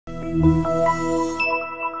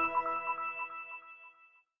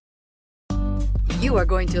You are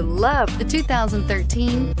going to love the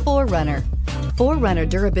 2013 4runner. 4runner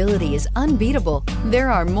durability is unbeatable. There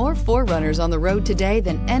are more 4runners on the road today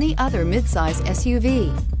than any other midsize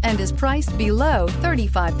SUV and is priced below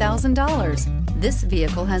 $35,000. This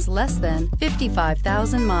vehicle has less than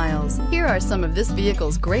 55,000 miles. Here are some of this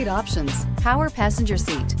vehicle's great options: power passenger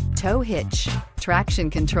seat, tow hitch, traction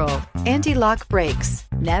control, anti-lock brakes,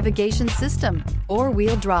 navigation system,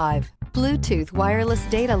 four-wheel drive, Bluetooth wireless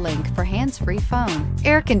data link for hands-free phone,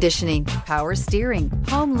 air conditioning, power steering,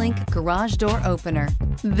 home link garage door opener.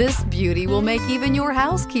 This beauty will make even your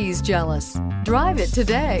house keys jealous. Drive it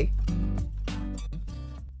today.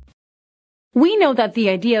 We know that the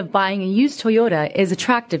idea of buying a used Toyota is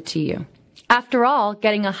attractive to you. After all,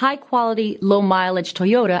 getting a high-quality, low-mileage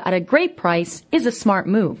Toyota at a great price is a smart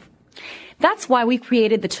move. That's why we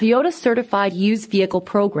created the Toyota Certified Used Vehicle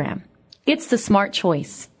Program. It's the smart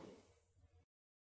choice.